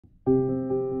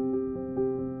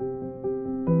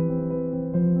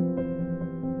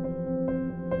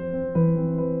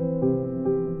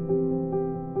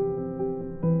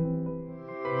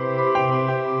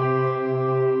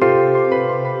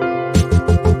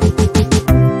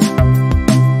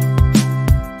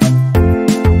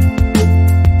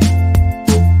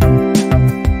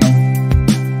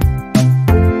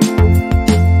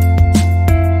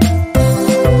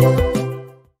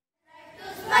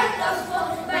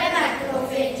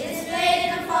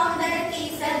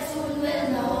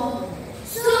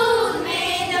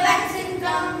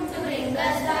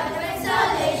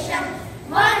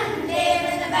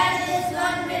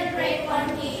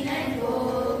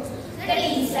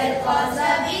cell cause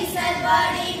a weak cell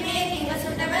body, making a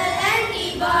suitable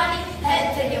antibody,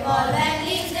 helps it evolve and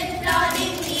leaves it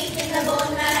plodding deep in the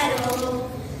bone marrow.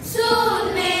 Soon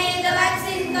may the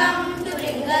vaccine come to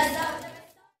bring us out.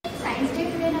 Science Day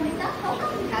today, Namita. How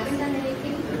come we haven't done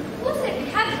anything? Who said we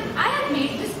haven't? I have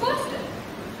made this poster.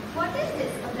 What is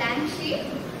this? A blank sheet?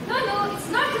 No, it's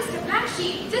not just a blank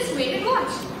sheet. Just wait and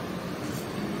watch.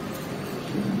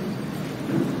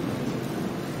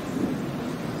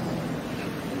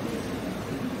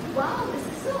 Wow, this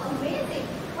is so amazing.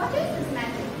 What is this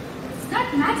magic? It's not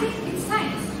magic, it's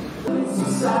science.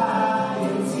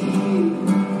 Society,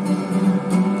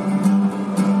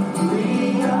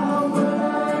 we are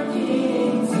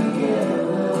working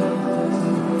together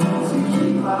to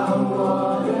keep our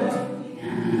water.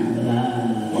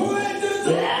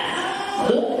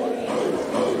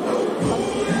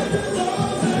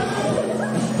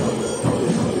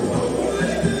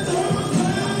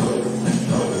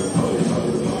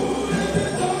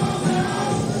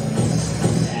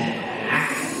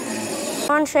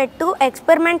 Demonstrate two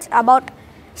experiments about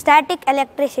static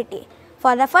electricity.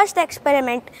 For the first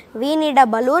experiment, we need a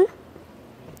balloon.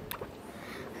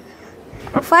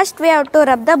 First, we have to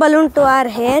rub the balloon to our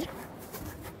hair.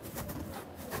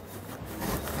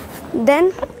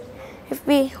 Then, if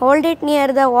we hold it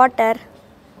near the water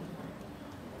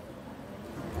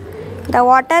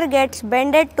gets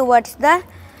bended towards the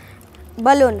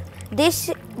balloon. This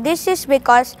is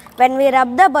because when we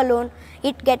rub the balloon,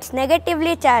 it gets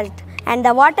negatively charged, and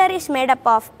the water is made up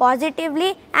of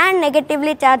positively and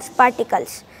negatively charged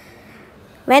particles.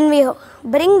 When we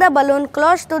bring the balloon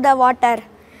close to the water,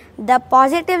 the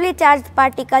positively charged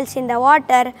particles in the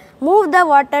water move the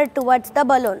water towards the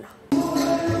balloon.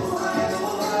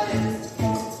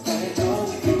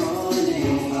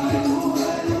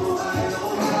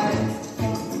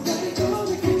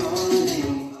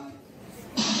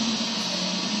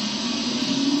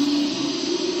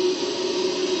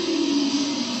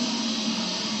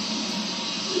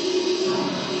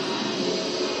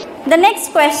 The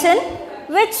next question,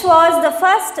 which was the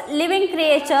first living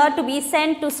creature to be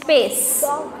sent to space?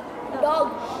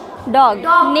 Dog.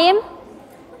 Name?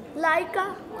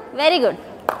 Laika. Very good.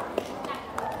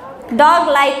 Dog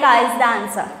Laika is the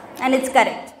answer, and it's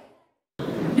correct.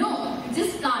 No,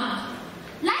 just can't.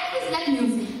 Life is like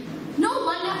music. No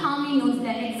wonder how many notes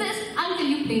there exist until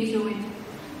you play through it.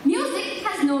 Music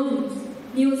has no rules.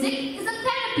 Music is a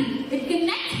therapy. It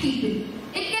connects people.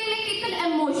 It can make people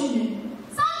emotional.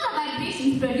 Sounds are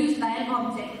vibrations produced by an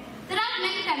object. There are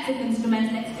many types of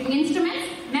instruments like string instruments,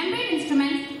 membrane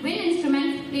instruments, wind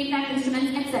instruments, plate-type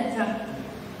instruments, etc.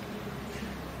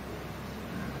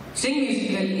 String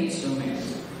musical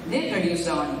instruments. They produce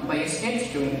sound by a sketch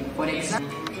string. For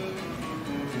example,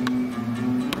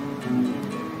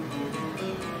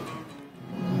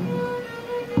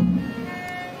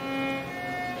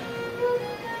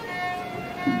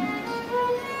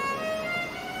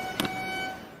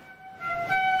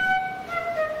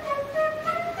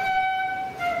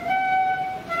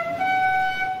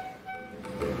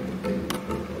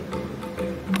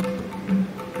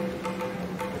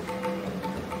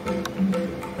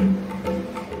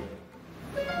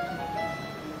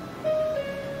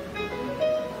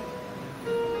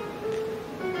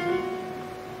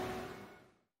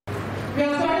 we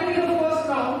are starting with the first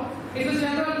round. It is a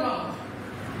general round.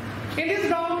 In this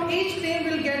round, each team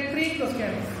will get 3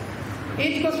 questions.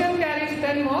 Each question carries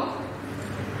 10 marks.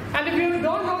 And if you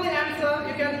don't know the answer,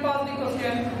 you can pass the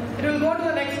question. It will go to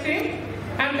the next team,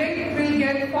 and they will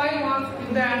get 5 marks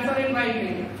if the answer is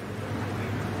right.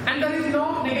 And there is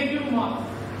no negative mark.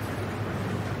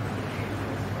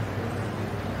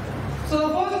 So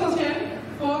the first question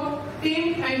for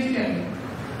Team Einstein.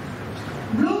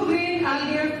 Blue-green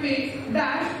algae feeds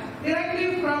dash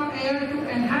directly from air to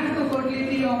enhance the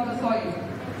fertility of the soil.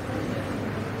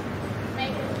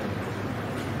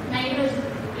 Nitrogen.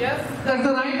 Yes, that's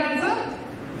the right answer.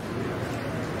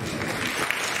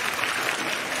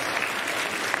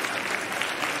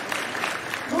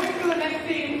 Moving to the next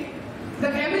thing, the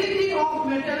ability of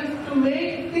metals to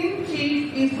make thin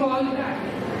sheets is called that.